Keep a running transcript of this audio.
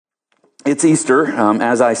It's Easter,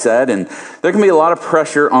 as I said, and there can be a lot of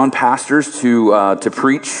pressure on pastors to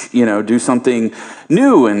preach, do something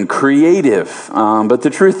new and creative. But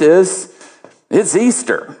the truth is, it's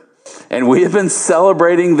Easter, and we have been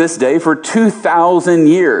celebrating this day for 2,000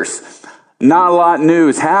 years. Not a lot new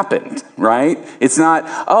has happened, right? It's not,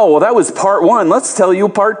 oh, well, that was part one. Let's tell you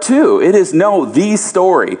part two. It is the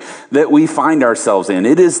story that we find ourselves in.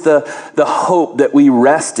 It is the hope that we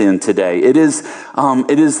rest in today. It is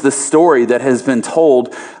the story that has been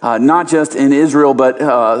told, not just in Israel, but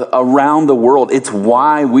around the world. It's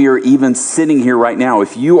why we are even sitting here right now.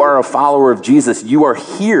 If you are a follower of Jesus, you are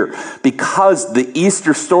here because the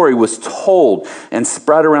Easter story was told and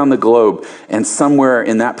spread around the globe, and somewhere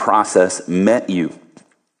in that process met you.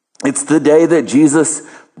 It's the day that Jesus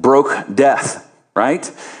broke death, right?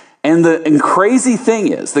 And the crazy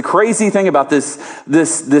thing about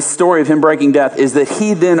this story of him breaking death is that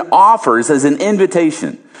he then offers as an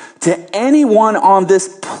invitation to anyone on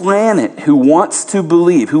this planet who wants to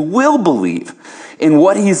believe, who will believe in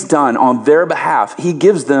what he's done on their behalf. He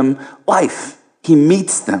gives them life. He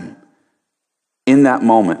meets them in that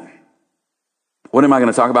moment. What am I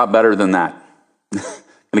going to talk about better than that?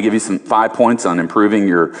 I'm going to give you 5 points on improving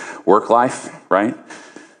your work life, right?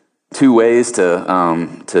 2 ways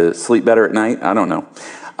to sleep better at night. I don't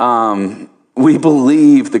know. We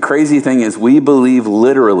believe, the crazy thing is we believe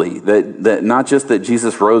literally that not just that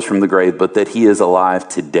Jesus rose from the grave, but that he is alive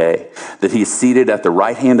today, that he is seated at the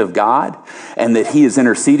right hand of God, and that he is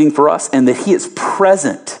interceding for us, and that he is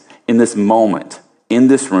present in this moment, in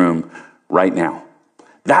this room right now.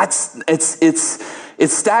 It's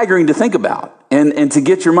staggering to think about. And to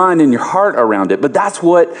get your mind and your heart around it. But that's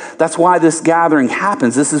why this gathering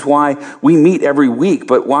happens. This is why we meet every week.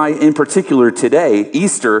 But why in particular today,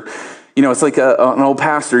 Easter, it's like an old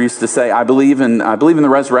pastor used to say, I believe in the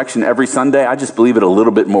resurrection every Sunday. I just believe it a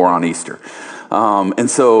little bit more on Easter. And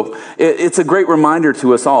so it's a great reminder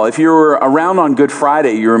to us all. If you were around on Good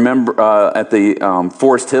Friday, you remember at the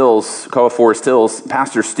Koa Forest Hills,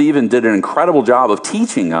 Pastor Stephen did an incredible job of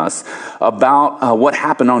teaching us about what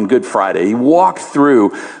happened on Good Friday. He walked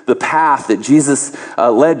through the path that Jesus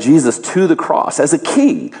led Jesus to the cross as a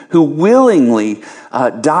king who willingly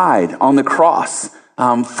died on the cross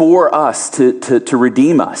for us to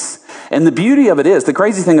redeem us. And the beauty of it is, the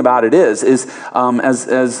crazy thing about it is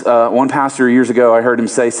as one pastor years ago I heard him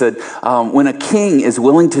said, when a king is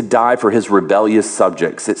willing to die for his rebellious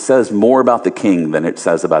subjects, it says more about the king than it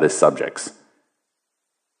says about his subjects.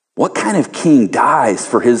 What kind of king dies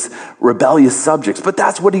for his rebellious subjects? But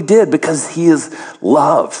that's what he did because he is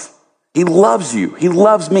love. He loves you. He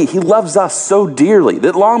loves me. He loves us so dearly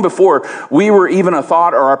that long before we were even a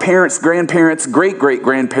thought, or our parents, grandparents,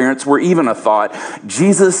 great-great-grandparents were even a thought,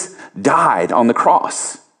 Jesus died on the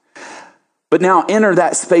cross. But now enter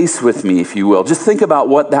that space with me, if you will. Just think about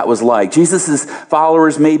what that was like. Jesus'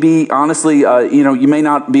 followers may be, honestly, you may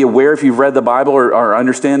not be aware if you've read the Bible or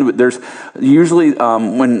understand. There's usually,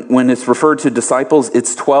 when it's referred to disciples,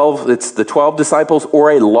 it's the 12 disciples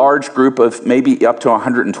or a large group of maybe up to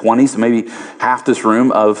 120, so maybe half this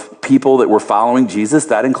room of people that were following Jesus.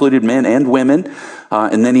 That included men and women.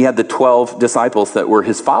 And then he had the 12 disciples that were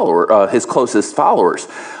his closest followers.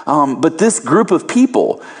 But this group of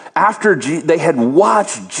people, after they had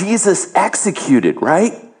watched Jesus executed,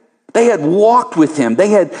 right? They had walked with him. They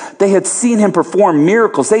had seen him perform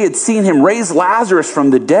miracles. They had seen him raise Lazarus from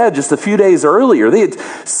the dead just a few days earlier. They had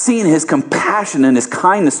seen his compassion and his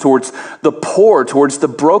kindness towards the poor, towards the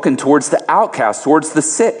broken, towards the outcast, towards the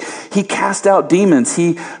sick. He cast out demons.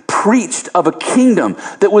 He preached of a kingdom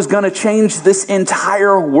that was going to change this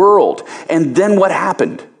entire world. And then what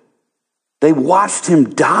happened? They watched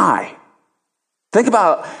him die. Think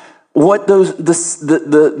about what those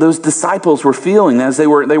disciples were feeling as they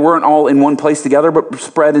weren't all in one place together, but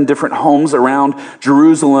spread in different homes around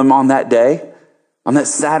Jerusalem on that day, on that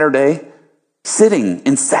Saturday, sitting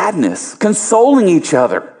in sadness, consoling each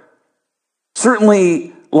other,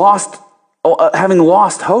 certainly having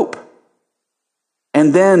lost hope.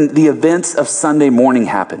 And then the events of Sunday morning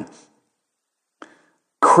happen.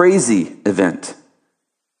 Crazy event.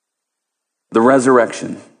 The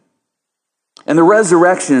resurrection. And the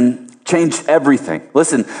resurrection changed everything.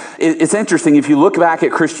 Listen, it's interesting. If you look back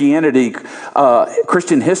at Christianity,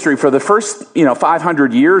 Christian history, for the first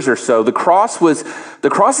 500 years or so, the cross is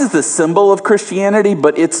the symbol of Christianity,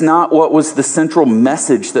 but it's not what was the central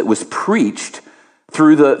message that was preached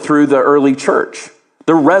through the early church.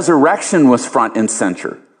 The resurrection was front and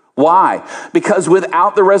center. Why? Because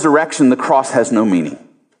without the resurrection, the cross has no meaning.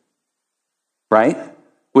 Right?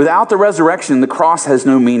 Without the resurrection, the cross has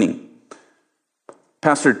no meaning.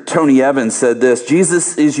 Pastor Tony Evans said this: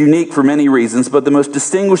 Jesus is unique for many reasons, but the most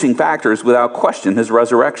distinguishing factor is without question his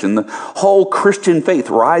resurrection. The whole Christian faith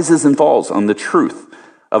rises and falls on the truth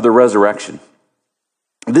of the resurrection.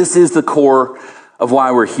 This is the core of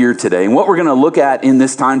why we're here today. And what we're going to look at in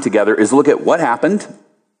this time together is look at what happened,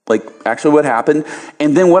 like actually what happened.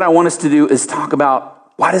 And then what I want us to do is talk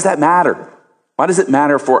about, why does that matter? Why does it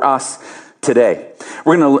matter for us today?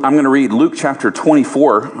 I'm going to read Luke chapter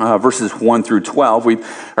 24, verses 1 through 12. We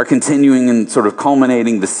are continuing and sort of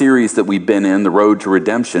culminating the series that we've been in, The Road to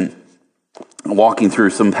Redemption, walking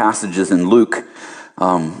through some passages in Luke.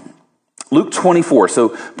 Luke 24. So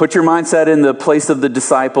put your mindset in the place of the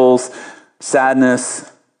disciples: sadness,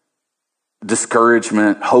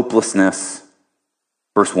 discouragement, hopelessness.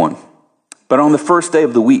 Verse 1. But on the first day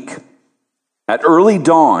of the week, at early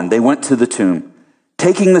dawn, they went to the tomb,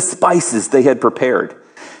 taking the spices they had prepared.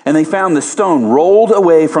 And they found the stone rolled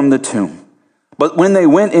away from the tomb. But when they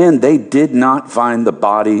went in, they did not find the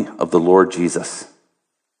body of the Lord Jesus.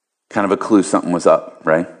 Kind of a clue something was up,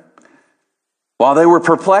 right? While they were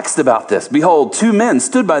perplexed about this, behold, two men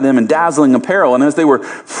stood by them in dazzling apparel. And as they were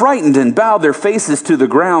frightened and bowed their faces to the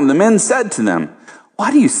ground, the men said to them, "Why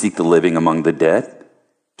do you seek the living among the dead?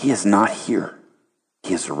 He is not here.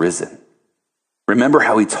 He is risen. Remember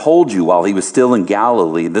how he told you while he was still in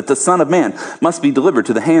Galilee that the Son of Man must be delivered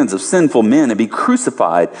to the hands of sinful men and be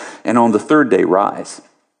crucified and on the third day rise."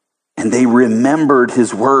 And they remembered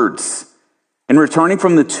his words. And returning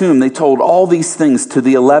from the tomb, they told all these things to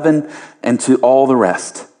the 11 and to all the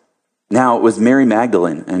rest. Now it was Mary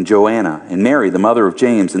Magdalene and Joanna and Mary, the mother of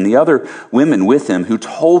James, and the other women with him who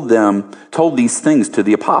told these things to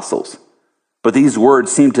the apostles. But these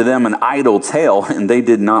words seemed to them an idle tale, and they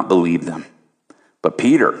did not believe them. But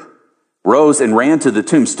Peter rose and ran to the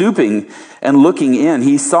tomb. Stooping and looking in,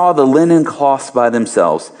 he saw the linen cloths by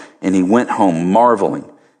themselves, and he went home marveling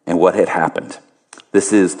at what had happened.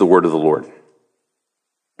 This is the word of the Lord.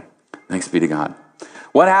 Thanks be to God.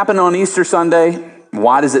 What happened on Easter Sunday?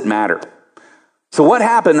 Why does it matter? So what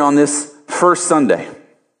happened on this first Sunday?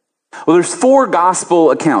 Well, there's 4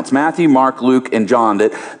 gospel accounts: Matthew, Mark, Luke, and John,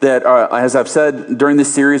 that are, as I've said during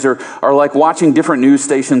this series, are like watching different news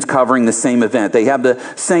stations covering the same event. They have the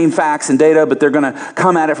same facts and data, but they're going to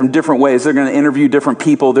come at it from different ways. They're going to interview different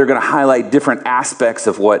people. They're going to highlight different aspects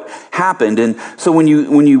of what happened. And so when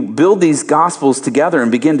you build these gospels together and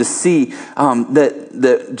begin to see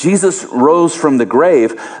that Jesus rose from the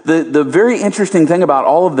grave, the very interesting thing about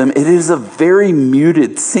all of them, it is a very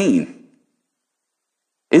muted scene.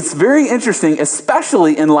 It's very interesting,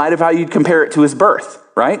 especially in light of how you'd compare it to his birth,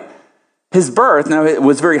 right? His birth, now it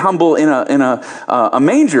was very humble in a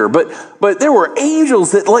manger, but there were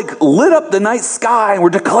angels that like lit up the night sky and were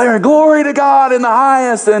declaring glory to God in the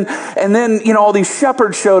highest. And then, all these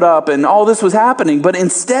shepherds showed up and all this was happening. But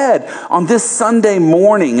instead, on this Sunday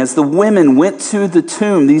morning, as the women went to the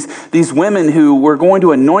tomb, these women who were going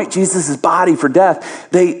to anoint Jesus' body for death,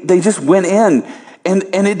 they just went in.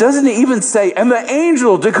 And it doesn't even say, and the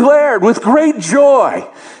angel declared with great joy.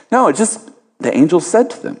 No, the angel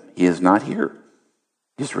said to them, he is not here.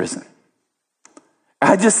 He's risen.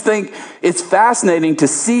 I just think it's fascinating to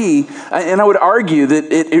see, and I would argue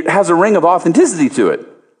that it has a ring of authenticity to it.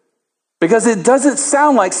 Because it doesn't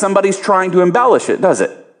sound like somebody's trying to embellish it, does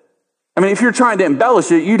it? I mean, if you're trying to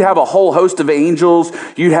embellish it, you'd have a whole host of angels.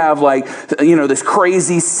 You'd have this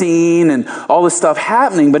crazy scene and all this stuff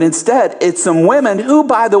happening. But instead, it's some women who,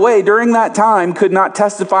 by the way, during that time could not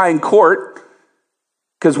testify in court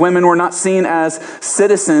because women were not seen as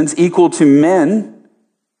citizens equal to men.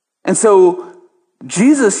 And so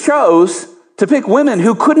Jesus chose to pick women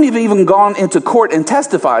who couldn't have even gone into court and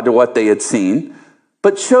testified to what they had seen,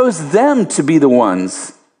 but chose them to be the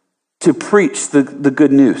ones to preach the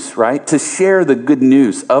good news, right? To share the good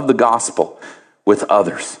news of the gospel with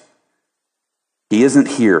others. He isn't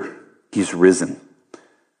here. He's risen.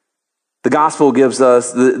 The gospel gives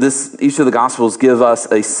us, each of the gospels give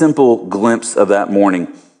us a simple glimpse of that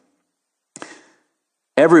morning.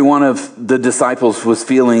 Every one of the disciples was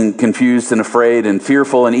feeling confused and afraid and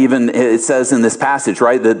fearful. And even it says in this passage,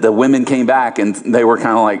 right, that the women came back and they were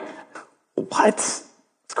kind of like, what?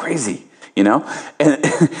 It's crazy. But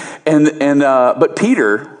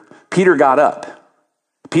Peter got up.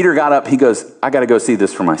 Peter got up. He goes, I got to go see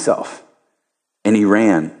this for myself. And he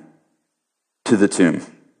ran to the tomb.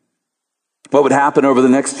 What would happen over the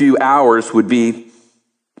next few hours would be,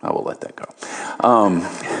 I will let that go.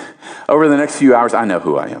 Over the next few hours, I know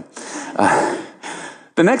who I am.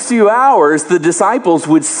 The next few hours, the disciples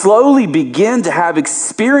would slowly begin to have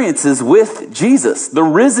experiences with Jesus, the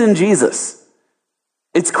risen Jesus.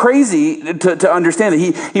 It's crazy to understand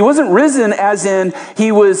that he wasn't risen as in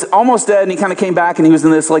he was almost dead and he kind of came back and he was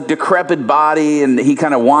in this like decrepit body and he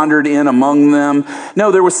kind of wandered in among them.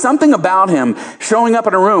 No, there was something about him showing up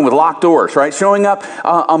in a room with locked doors, right? Showing up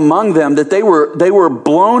among them that they were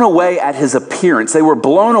blown away at his appearance. They were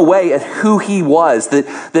blown away at who he was.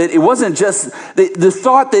 That it wasn't just the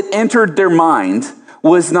thought that entered their mind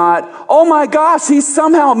was not, oh my gosh, he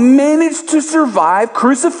somehow managed to survive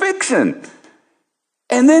crucifixion.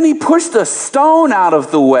 And then he pushed the stone out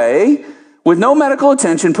of the way with no medical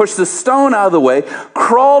attention, pushed the stone out of the way,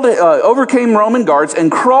 overcame Roman guards,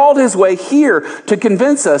 and crawled his way here to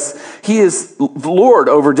convince us he is Lord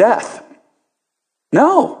over death.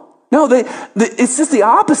 No, it's just the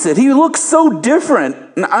opposite. He looks so different.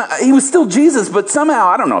 He was still Jesus, but somehow,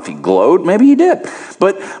 I don't know if he glowed. Maybe he did.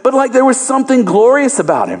 But like there was something glorious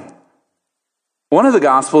about him. One of the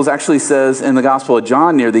Gospels actually says, in the Gospel of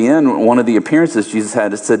John, near the end, one of the appearances Jesus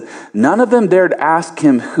had, it said, none of them dared ask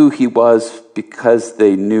him who he was because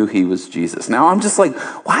they knew he was Jesus. Now, I'm just like,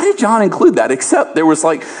 why did John include that? Except there's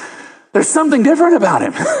something different about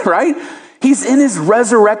him, right? He's in his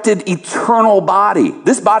resurrected eternal body.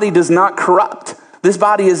 This body does not corrupt. This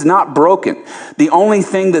body is not broken. The only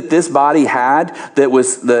thing that this body had that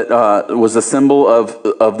was a symbol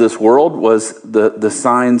of this world was the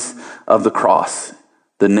signs of the cross,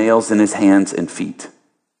 the nails in his hands and feet.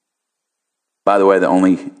 By the way, the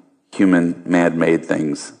only human man-made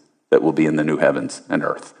things that will be in the new heavens and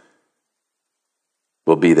earth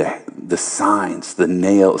will be the signs,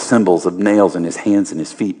 the symbols of nails in his hands and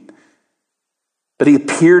his feet. But he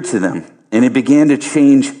appeared to them, and it began to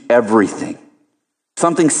change everything.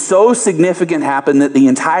 Something so significant happened that the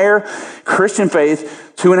entire Christian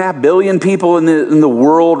faith, 2.5 billion people in the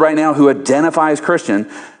world right now who identify as Christian,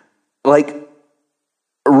 are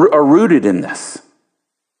rooted in this.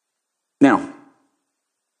 Now,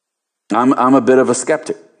 I'm a bit of a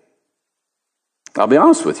skeptic. I'll be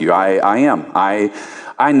honest with you. I am.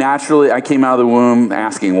 I naturally came out of the womb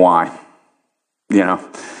asking why.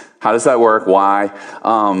 How does that work? Why?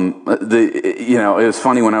 It was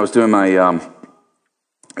funny when I was doing my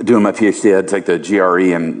PhD, I had to take the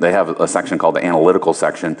GRE, and they have a section called the analytical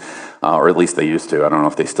section, or at least they used to. I don't know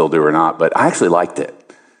if they still do or not, but I actually liked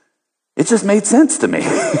it. It just made sense to me.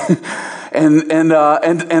 and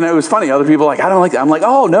it was funny. Other people were like, I don't like that. I'm like,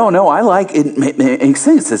 oh, no, I like it. It makes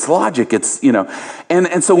sense. It's logic. It's,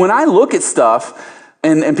 And so when I look at stuff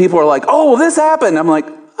and people are like, oh, this happened. I'm like,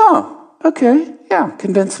 oh, okay. Yeah,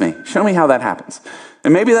 convince me. Show me how that happens.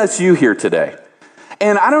 And maybe that's you here today.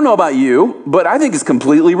 And I don't know about you, but I think it's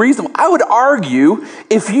completely reasonable. I would argue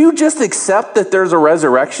if you just accept that there's a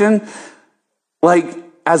resurrection,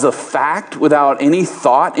 as a fact without any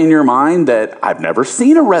thought in your mind that I've never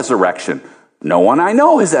seen a resurrection. No one I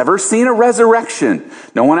know has ever seen a resurrection.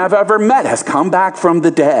 No one I've ever met has come back from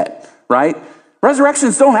the dead, right?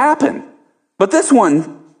 Resurrections don't happen. But this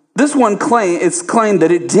one it's claimed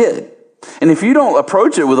that it did. And if you don't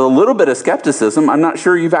approach it with a little bit of skepticism, I'm not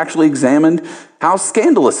sure you've actually examined how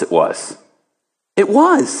scandalous it was. It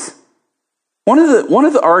was. One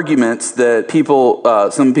of the arguments that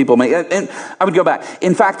some people make, and I would go back.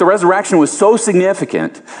 In fact, the resurrection was so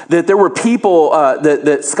significant that there were people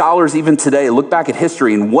that scholars even today look back at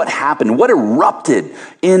history and what happened, what erupted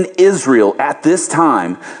in Israel at this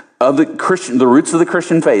time of the roots of the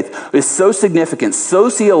Christian faith is so significant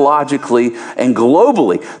sociologically and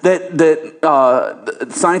globally that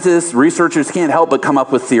scientists, researchers can't help but come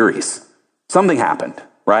up with theories. Something happened,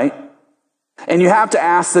 right? And you have to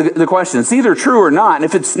ask the question, it's either true or not. And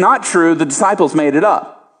if it's not true, the disciples made it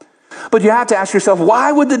up. But you have to ask yourself,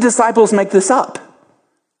 why would the disciples make this up?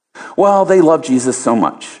 Well, they love Jesus so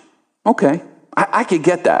much. Okay. I could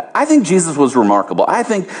get that. I think Jesus was remarkable. I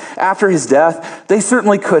think after his death, they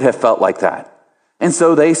certainly could have felt like that. And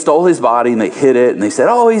so they stole his body and they hid it and they said,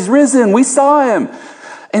 oh, he's risen. We saw him.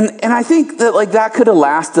 And I think that that could have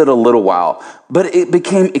lasted a little while, but it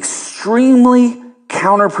became extremely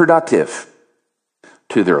counterproductive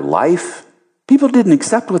to their life. People didn't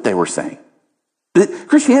accept what they were saying.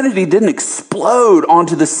 Christianity didn't explode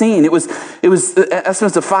onto the scene. It was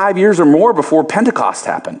estimates of 5 years or more before Pentecost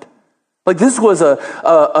happened. This was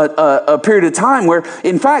a period of time where,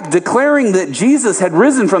 in fact, declaring that Jesus had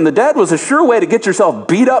risen from the dead was a sure way to get yourself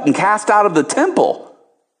beat up and cast out of the temple.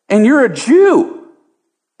 And you're a Jew.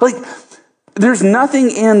 There's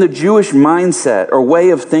nothing in the Jewish mindset or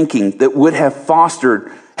way of thinking that would have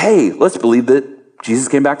fostered, hey, let's believe that Jesus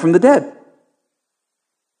came back from the dead.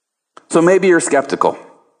 So maybe you're skeptical,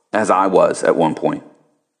 as I was at one point.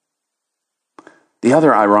 The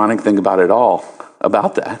other ironic thing about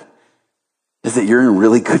that is that you're in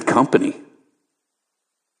really good company.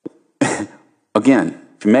 again,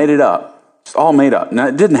 if you made it up, it's all made up. No,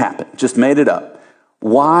 it didn't happen, just made it up.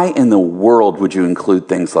 Why in the world would you include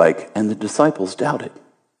things like, and the disciples doubted?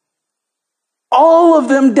 All of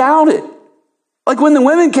them doubted. Like when the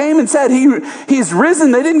women came and said, he's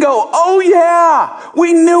risen, they didn't go, oh yeah,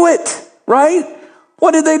 we knew it, right?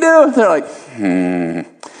 What did they do? They're like,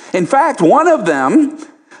 In fact, one of them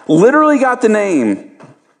literally got the name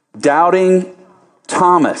Doubting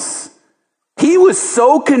Thomas. He was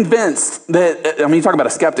so convinced that, you talk about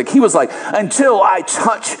a skeptic, he was like, until I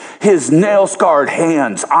touch his nail-scarred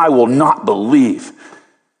hands, I will not believe.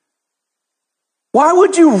 Why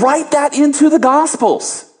would you write that into the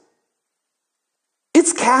Gospels?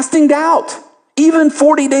 It's casting doubt. Even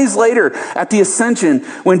 40 days later at the ascension,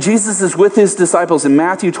 when Jesus is with his disciples in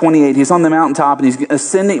Matthew 28, he's on the mountaintop and he's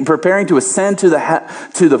ascending, preparing to ascend to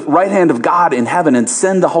the right hand of God in heaven and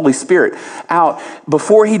send the Holy Spirit out.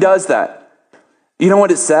 Before he does that, you know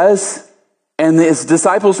what it says? And his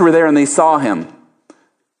disciples were there and they saw him,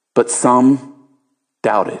 but some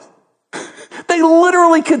doubted. They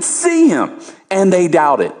literally could see him and they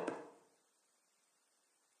doubted.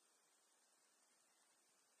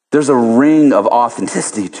 There's a ring of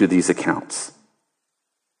authenticity to these accounts.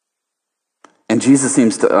 And Jesus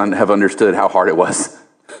seems to have understood how hard it was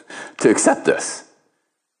to accept this.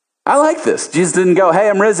 I like this. Jesus didn't go, hey,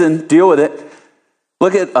 I'm risen, deal with it.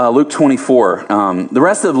 Look at Luke 24. The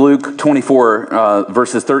rest of Luke 24,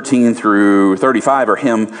 verses 13 through 35 are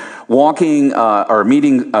him walking or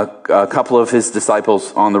meeting a couple of his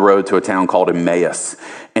disciples on the road to a town called Emmaus.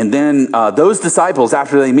 And then those disciples,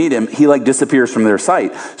 after they meet him, he disappears from their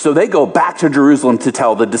sight. So they go back to Jerusalem to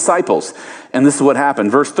tell the disciples. And this is what happened.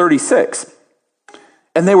 Verse 36.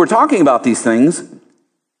 And they were talking about these things.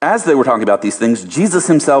 As they were talking about these things, Jesus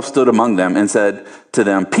himself stood among them and said to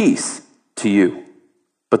them, peace to you.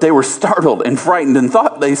 But they were startled and frightened and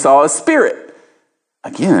thought they saw a spirit.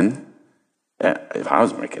 Again, if I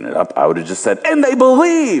was making it up, I would have just said, and they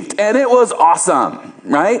believed, and it was awesome,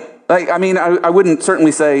 right? I wouldn't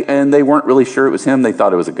certainly say, and they weren't really sure it was him. They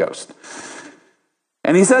thought it was a ghost.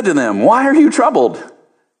 And he said to them, why are you troubled?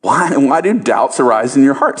 Why do doubts arise in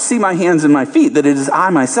your heart? See my hands and my feet, that it is I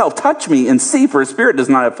myself. Touch me and see, for a spirit does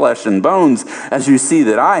not have flesh and bones, as you see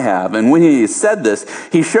that I have. And when he said this,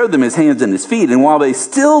 he showed them his hands and his feet. And while they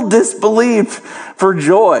still disbelieved for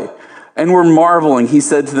joy and were marveling, he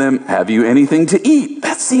said to them, have you anything to eat?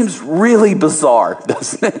 That seems really bizarre,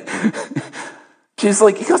 doesn't it? She's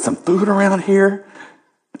like, you got some food around here?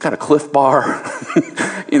 I got a Cliff Bar.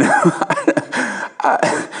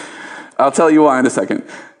 I'll tell you why in a second.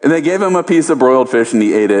 And they gave him a piece of broiled fish and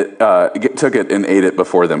he ate it, took it and ate it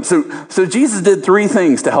before them. So Jesus did three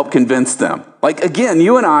things to help convince them. Again,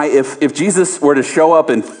 you and I, if Jesus were to show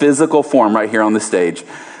up in physical form right here on the stage,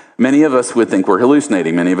 many of us would think we're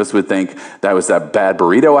hallucinating. Many of us would think that was that bad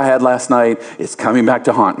burrito I had last night. It's coming back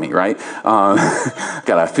to haunt me, right? Got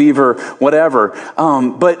a fever, whatever.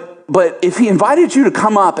 But if he invited you to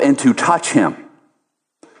come up and to touch him,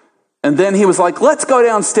 and then he was like, let's go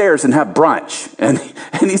downstairs and have brunch. And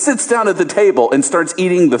he sits down at the table and starts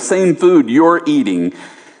eating the same food you're eating.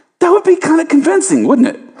 That would be kind of convincing, wouldn't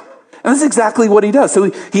it? And that's exactly what he does. So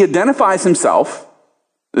he identifies himself.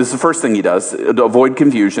 This is the first thing he does, to avoid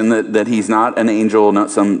confusion, that he's not an angel, not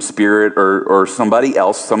some spirit or somebody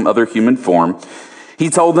else, some other human form. He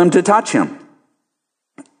told them to touch him.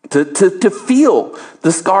 To feel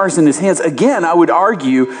the scars in his hands. Again, I would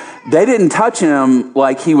argue they didn't touch him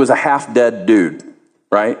like he was a half-dead dude,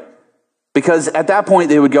 right? Because at that point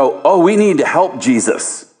they would go, oh, we need to help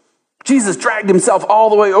Jesus. Jesus dragged himself all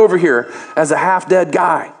the way over here as a half-dead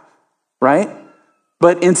guy, right?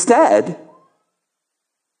 But instead,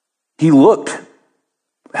 he looked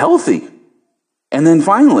healthy. And then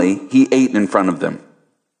finally, he ate in front of them.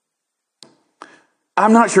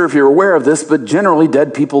 I'm not sure if you're aware of this, but generally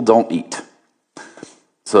dead people don't eat.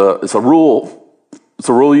 It's a rule. It's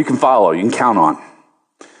a rule you can follow, you can count on.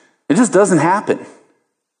 It just doesn't happen.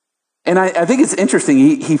 And I think it's interesting.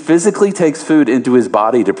 He physically takes food into his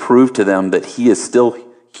body to prove to them that he is still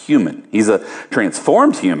human. He's a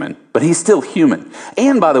transformed human, but he's still human.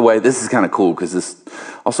 And by the way, this is kind of cool because this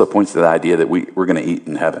also points to the idea that we're going to eat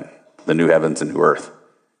in heaven, the new heavens and new earth.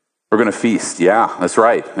 We're going to feast. Yeah, that's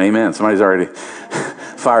right. Amen. Somebody's already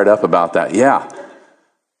fired up about that. Yeah.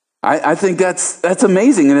 I think that's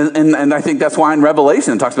amazing. And I think that's why in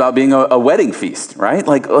Revelation it talks about being a wedding feast, right?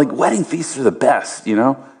 Like wedding feasts are the best, you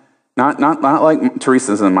know? Not like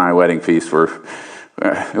Teresa's and my wedding feast where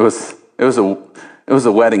it was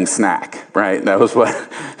a wedding snack, right? That was what,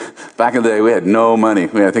 back in the day we had no money.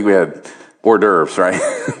 I think we had hors d'oeuvres, right?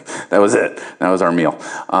 That was it. That was our meal.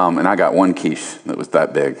 And I got one quiche that was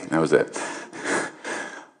that big. That was it.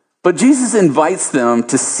 But Jesus invites them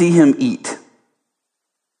to see him eat.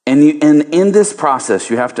 And in this process,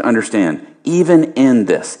 you have to understand, even in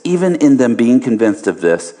them being convinced of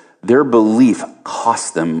this, their belief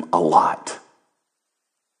cost them a lot.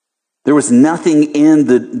 There was nothing in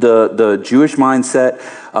the Jewish mindset,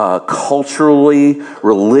 culturally,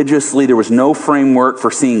 religiously. There was no framework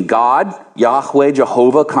for seeing God, Yahweh,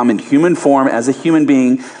 Jehovah, come in human form as a human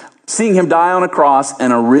being, seeing him die on a cross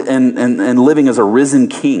and living as a risen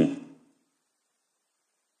king.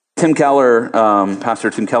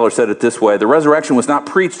 Pastor Tim Keller said it this way: the resurrection was not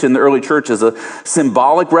preached in the early church as a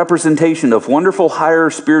symbolic representation of wonderful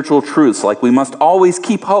higher spiritual truths like we must always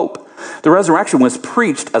keep hope. The resurrection was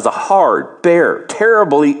preached as a hard, bare,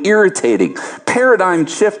 terribly irritating,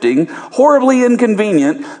 paradigm-shifting, horribly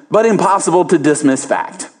inconvenient, but impossible to dismiss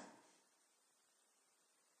fact.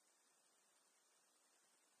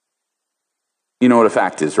 You know what a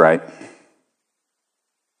fact is, right?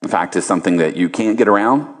 A fact is something that you can't get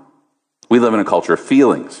around. We live in a culture of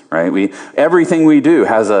feelings, right? Everything we do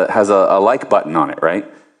has a like button on it,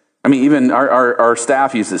 right? I mean, even our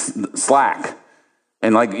staff uses Slack.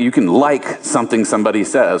 And like, you can like something somebody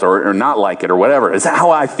says or not like it or whatever. It's how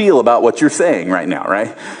I feel about what you're saying right now,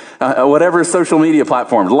 right? Whatever social media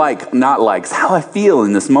platform, like, not like, it's how I feel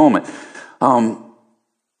in this moment.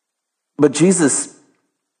 But Jesus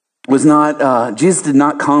did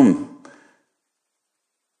not come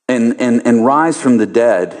and rise from the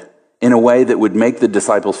dead in a way that would make the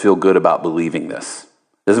disciples feel good about believing this.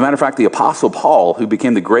 As a matter of fact, the Apostle Paul, who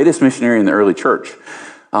became the greatest missionary in the early church,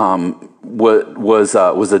 was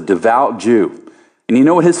a devout Jew. And you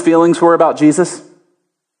know what his feelings were about Jesus?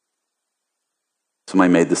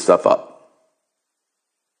 Somebody made this stuff up.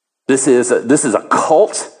 This is a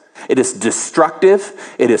cult. It is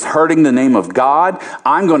destructive. It is hurting the name of God.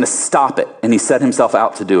 I'm going to stop it. And he set himself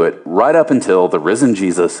out to do it right up until the risen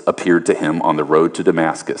Jesus appeared to him on the road to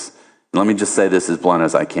Damascus. And let me just say this as blunt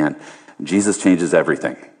as I can. Jesus changes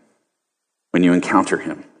everything when you encounter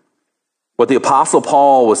him. What the Apostle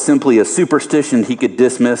Paul was simply a superstition he could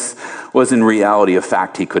dismiss was in reality a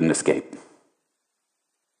fact he couldn't escape.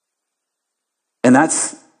 And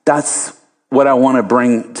that's what I want to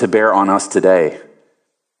bring to bear on us today,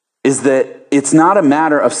 is that it's not a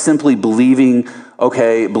matter of simply believing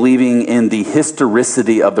in the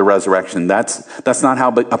historicity of the resurrection. That's not how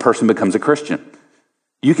a person becomes a Christian.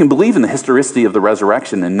 You can believe in the historicity of the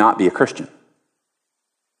resurrection and not be a Christian.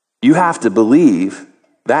 You have to believe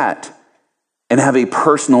that and have a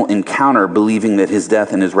personal encounter believing that his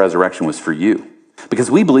death and his resurrection was for you.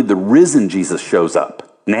 Because we believe the risen Jesus shows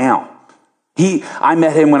up now. I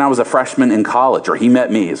met him when I was a freshman in college, or he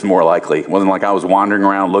met me, is more likely. It wasn't like I was wandering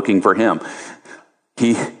around looking for him.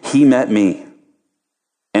 He met me,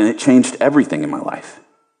 and it changed everything in my life.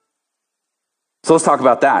 So let's talk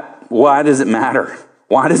about that. Why does it matter?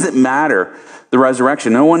 Why does it matter, the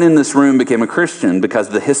resurrection? No one in this room became a Christian because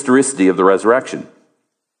of the historicity of the resurrection.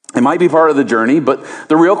 It might be part of the journey, but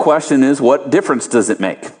the real question is, what difference does it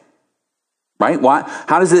make? Right?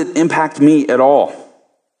 How does it impact me at all?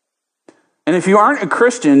 And if you aren't a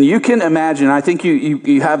Christian, you can imagine, I think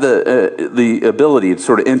you have the ability to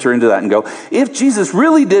sort of enter into that and go, if Jesus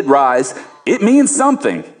really did rise, it means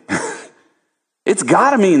something. It's got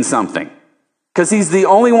to mean something, because he's the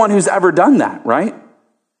only one who's ever done that, right?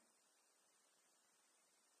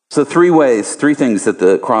 So three things that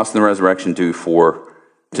the cross and the resurrection do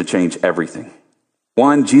to change everything.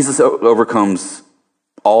 One, Jesus overcomes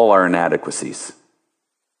all our inadequacies.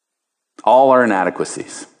 All our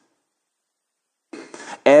inadequacies.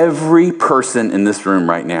 Every person in this room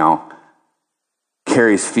right now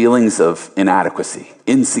carries feelings of inadequacy,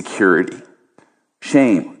 insecurity,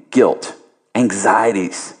 shame, guilt,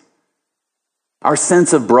 anxieties, our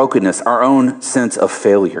sense of brokenness, our own sense of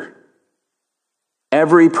failure.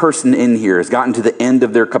 Every person in here has gotten to the end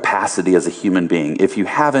of their capacity as a human being. If you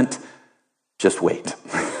haven't, just wait.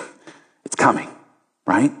 It's coming,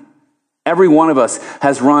 right? Every one of us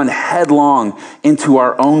has run headlong into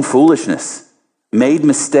our own foolishness, made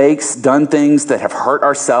mistakes, done things that have hurt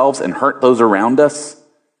ourselves and hurt those around us.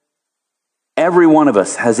 Every one of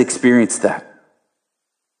us has experienced that.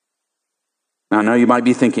 Now, I know you might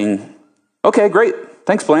be thinking, okay, great.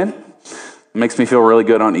 Thanks, Blaine. It makes me feel really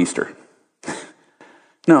good on Easter.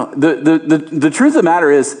 No, the truth of the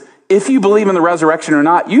matter is, if you believe in the resurrection or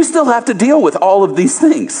not, you still have to deal with all of these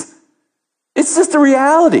things. It's just a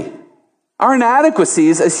reality. Our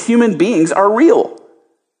inadequacies as human beings are real.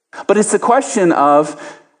 But it's a question of,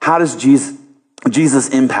 how does Jesus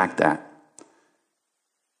impact that?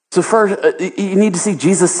 So first, you need to see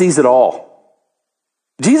Jesus sees it all.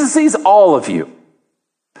 Jesus sees all of you.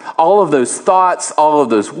 All of those thoughts, all of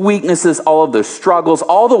those weaknesses, all of those struggles,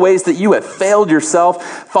 all the ways that you have failed yourself,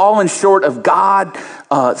 fallen short of God,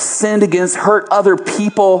 sinned against, hurt other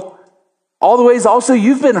people, all the ways also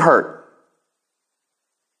you've been hurt.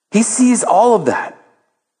 He sees all of that.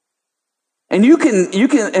 And you can,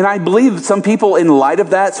 and I believe some people, in light of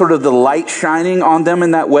that, sort of the light shining on them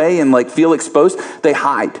in that way and like feel exposed, they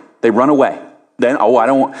hide, they run away. Then,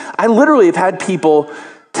 I literally have had people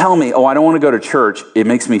tell me, I don't want to go to church. It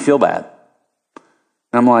makes me feel bad.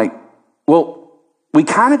 And I'm like, well, we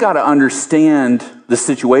kind of got to understand the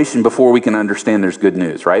situation before we can understand there's good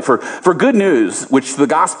news, right? For good news, which the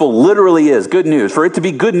gospel literally is good news, for it to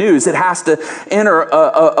be good news, it has to enter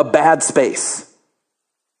a bad space.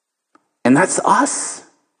 And that's us.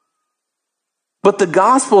 But the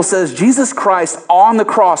gospel says Jesus Christ on the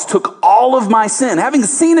cross took all of my sin, having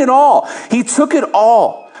seen it all. He took it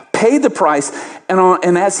all, paid the price,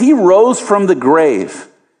 and as he rose from the grave,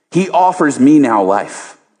 he offers me now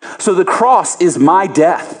life. So the cross is my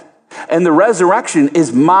death, and the resurrection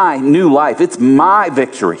is my new life. It's my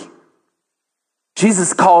victory.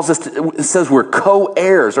 Jesus calls us, says we're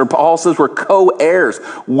co-heirs, or Paul says we're co-heirs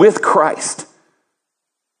with Christ.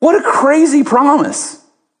 What a crazy promise.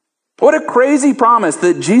 What a crazy promise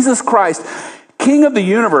that Jesus Christ, King of the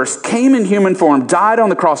universe, came in human form, died on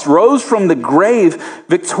the cross, rose from the grave,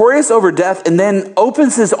 victorious over death, and then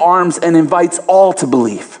opens his arms and invites all to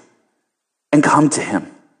believe and come to him.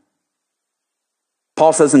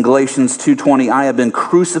 Paul says in Galatians 2:20, I have been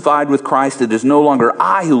crucified with Christ. It is no longer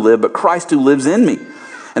I who live, but Christ who lives in me.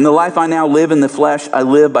 And the life I now live in the flesh, I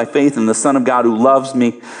live by faith in the Son of God who loved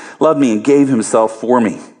me and gave himself for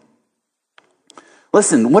me.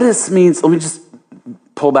 Listen, what this means, let me just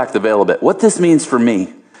pull back the veil a bit. What this means for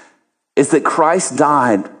me is that Christ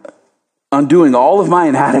died undoing all of my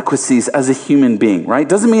inadequacies as a human being, right?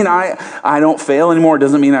 Doesn't mean I don't fail anymore.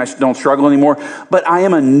 Doesn't mean I don't struggle anymore. But I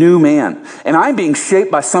am a new man. And I'm being shaped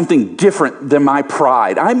by something different than my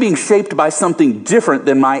pride. I'm being shaped by something different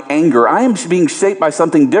than my anger. I am being shaped by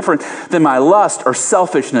something different than my lust or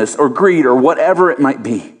selfishness or greed or whatever it might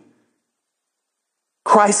be.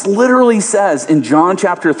 Christ literally says in John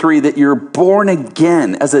chapter 3 that you're born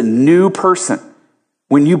again as a new person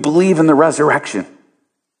when you believe in the resurrection.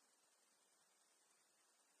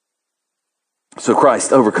 So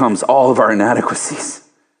Christ overcomes all of our inadequacies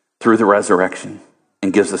through the resurrection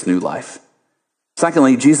and gives us new life.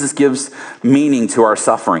 Secondly, Jesus gives meaning to our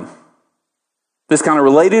suffering. This kind of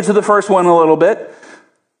related to the first one a little bit,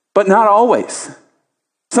 but not always.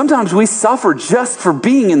 Sometimes we suffer just for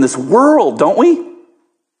being in this world, don't we?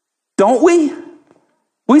 Don't we?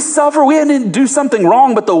 We suffer. We didn't do something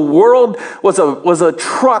wrong, but the world was a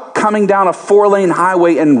truck coming down a 4-lane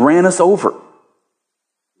highway and ran us over.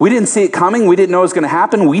 We didn't see it coming. We didn't know it was going to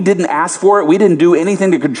happen. We didn't ask for it. We didn't do anything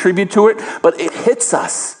to contribute to it, but it hits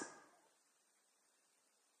us.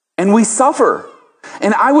 And we suffer.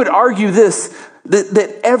 And I would argue this,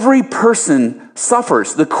 that every person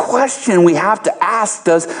suffers. The question we have to ask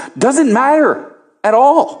doesn't matter at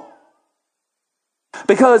all.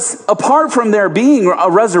 Because apart from there being a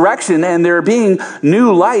resurrection and there being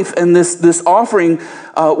new life and this offering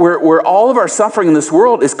where all of our suffering in this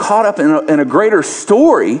world is caught up in a greater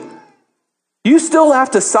story, you still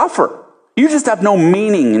have to suffer. You just have no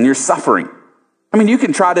meaning in your suffering. I mean, you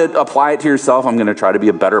can try to apply it to yourself. I'm going to try to be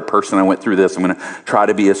a better person. I went through this. I'm going to try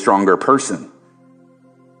to be a stronger person.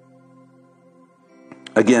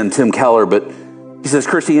 Again, Tim Keller, but he says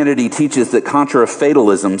Christianity teaches that contra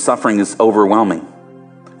fatalism, suffering is overwhelming.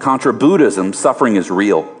 Contra Buddhism, suffering is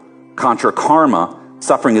real. Contra karma,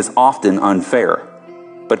 suffering is often unfair.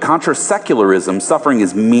 But contra secularism, suffering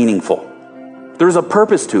is meaningful. There's a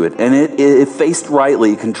purpose to it, and it faced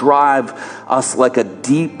rightly, can drive us like a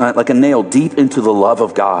nail deep into the love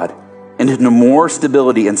of God and into more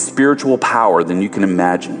stability and spiritual power than you can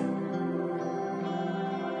imagine.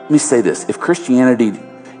 Let me say this. If Christianity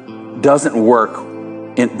doesn't work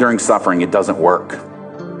during suffering, it doesn't work.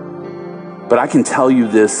 But I can tell you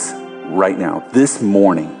this right now, this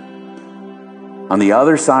morning, on the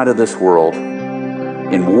other side of this world,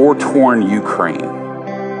 in war-torn Ukraine,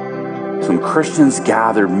 some Christians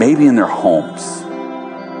gathered, maybe in their homes,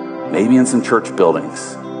 maybe in some church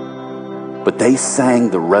buildings, but they sang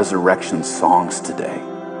the resurrection songs today.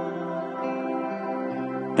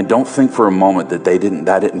 And don't think for a moment that that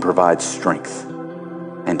didn't provide strength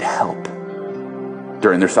and help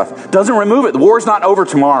during their suffering. Doesn't remove it. The war's not over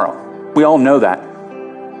tomorrow. We all know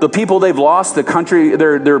that. The people they've lost, the country,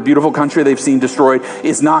 their beautiful country they've seen destroyed,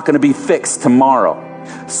 is not going to be fixed tomorrow.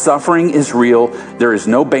 Suffering is real. There is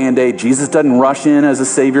no Band-Aid. Jesus doesn't rush in as a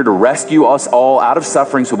savior to rescue us all out of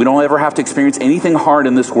suffering so we don't ever have to experience anything hard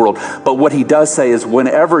in this world. But what he does say is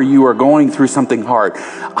whenever you are going through something hard,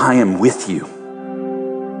 I am with you.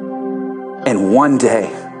 And one day,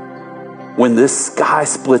 when this sky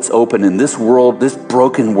splits open and this world, this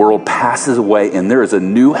broken world passes away and there is a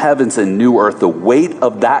new heavens and new earth, the weight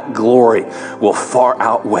of that glory will far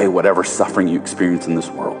outweigh whatever suffering you experience in this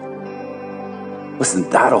world. Listen,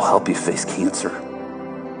 that'll help you face cancer.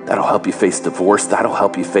 That'll help you face divorce. That'll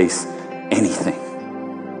help you face anything.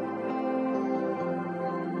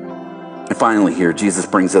 And finally here, Jesus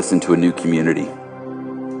brings us into a new community.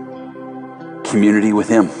 Community with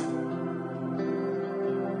him.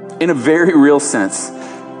 In a very real sense,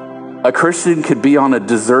 a Christian could be on a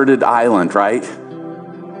deserted island, right?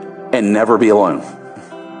 And never be alone.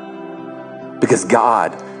 Because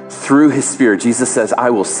God, through his Spirit, Jesus says,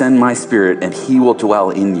 I will send my Spirit and he will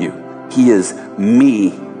dwell in you. He is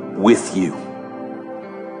me with you.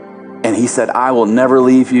 And he said, I will never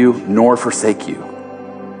leave you nor forsake you.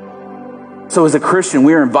 So as a Christian,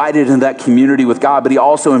 we are invited into that community with God, but he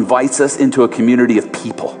also invites us into a community of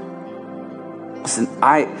people. Listen,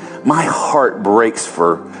 my heart breaks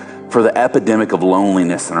for the epidemic of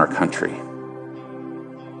loneliness in our country.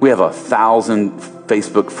 We have 1,000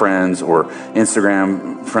 Facebook friends or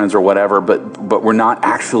Instagram friends or whatever, but we're not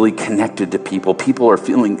actually connected to people. People are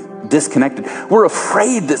feeling disconnected. We're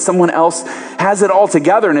afraid that someone else has it all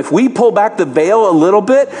together. And if we pull back the veil a little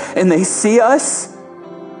bit and they see us,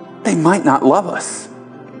 they might not love us.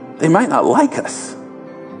 They might not like us.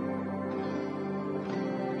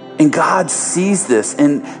 And God sees this,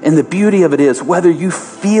 and the beauty of it is, whether you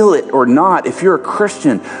feel it or not, if you're a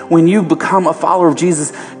Christian, when you become a follower of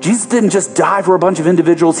Jesus, Jesus didn't just die for a bunch of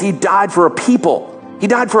individuals. He died for a people. He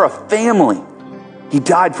died for a family. He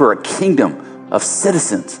died for a kingdom of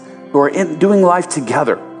citizens who are doing life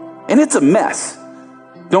together. And it's a mess.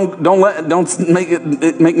 Don't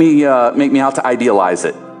make me out to idealize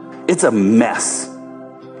it. It's a mess.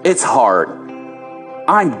 It's hard.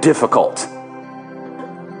 I'm difficult.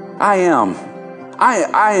 I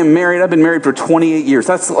am married. I've been married for 28 years.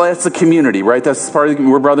 That's the community, right? That's part of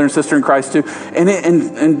we're brother and sister in Christ too.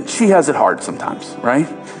 And she has it hard sometimes, right?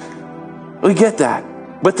 We get that.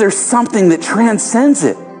 But there's something that transcends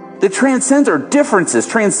it. That transcends our differences,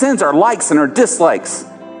 transcends our likes and our dislikes.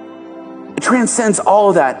 It transcends all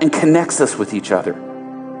of that and connects us with each other.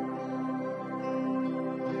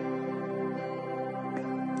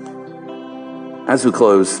 As we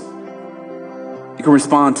close, you can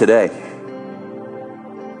respond today.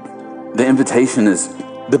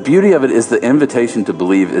 The beauty of it is the invitation to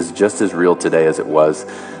believe is just as real today as it was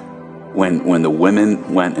when the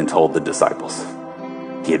women went and told the disciples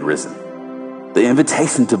he had risen. The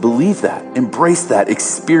invitation to believe that, embrace that,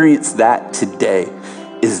 experience that today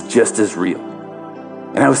is just as real.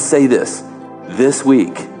 And I would say this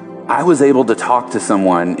week, I was able to talk to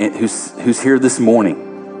someone who's here this morning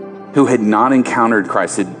who had not encountered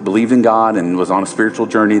Christ, had believed in God and was on a spiritual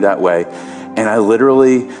journey that way. And I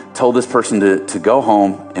literally told this person to go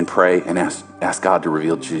home and pray and ask God to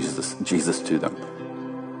reveal Jesus to them.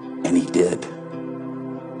 And he did.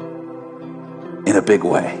 In a big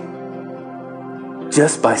way.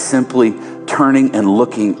 Just by simply turning and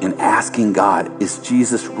looking and asking God, is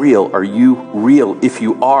Jesus real? Are you real? If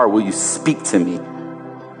you are, will you speak to me?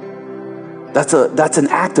 That's an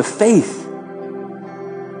act of faith.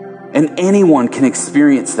 And anyone can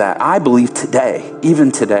experience that, I believe, today, even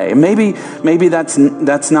today. And maybe that's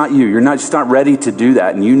not you. You're just not ready to do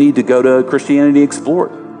that, and you need to go to Christianity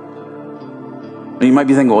Explored. And you might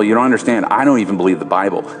be thinking, well, you don't understand. I don't even believe the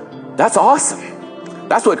Bible. That's awesome.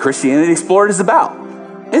 That's what Christianity Explored is about.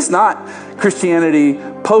 It's not Christianity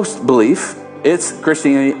post-belief. It's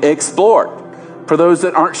Christianity Explored. For those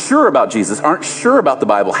that aren't sure about Jesus, aren't sure about the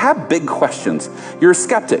Bible, have big questions. You're a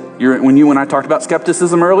skeptic. When I talked about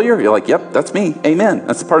skepticism earlier, you're like, yep, that's me. Amen.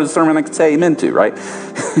 That's the part of the sermon I could say amen to, right?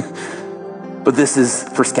 But this is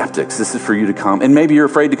for skeptics. This is for you to come. And maybe you're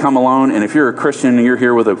afraid to come alone. And if you're a Christian and you're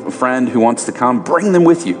here with a friend who wants to come, bring them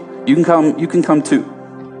with you. You can come too.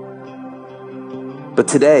 But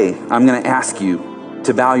today, I'm going to ask you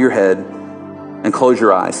to bow your head and close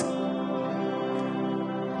your eyes.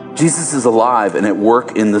 Jesus is alive and at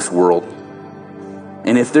work in this world.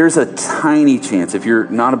 And if there's a tiny chance, if you're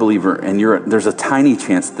not a believer and there's a tiny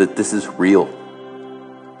chance that this is real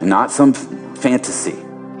and not some fantasy,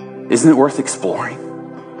 isn't it worth exploring?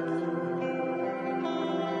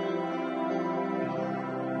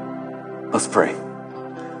 Let's pray.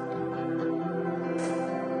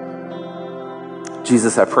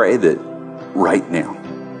 Jesus, I pray that right now,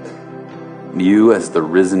 You as the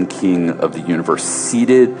risen King of the universe,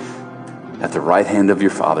 seated at the right hand of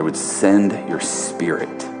your Father, would send your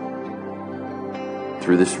Spirit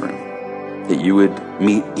through this room, that you would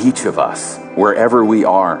meet each of us wherever we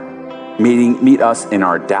are, meet us in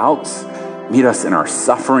our doubts, meet us in our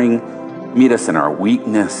suffering, meet us in our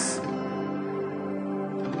weakness.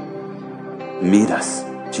 Meet us,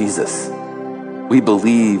 Jesus. We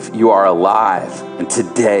believe you are alive, and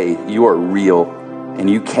today you are real, and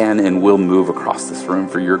you can and will move across this room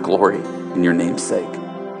for your glory and your name's sake.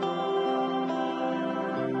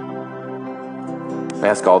 I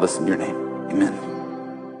ask all this in your name. Amen.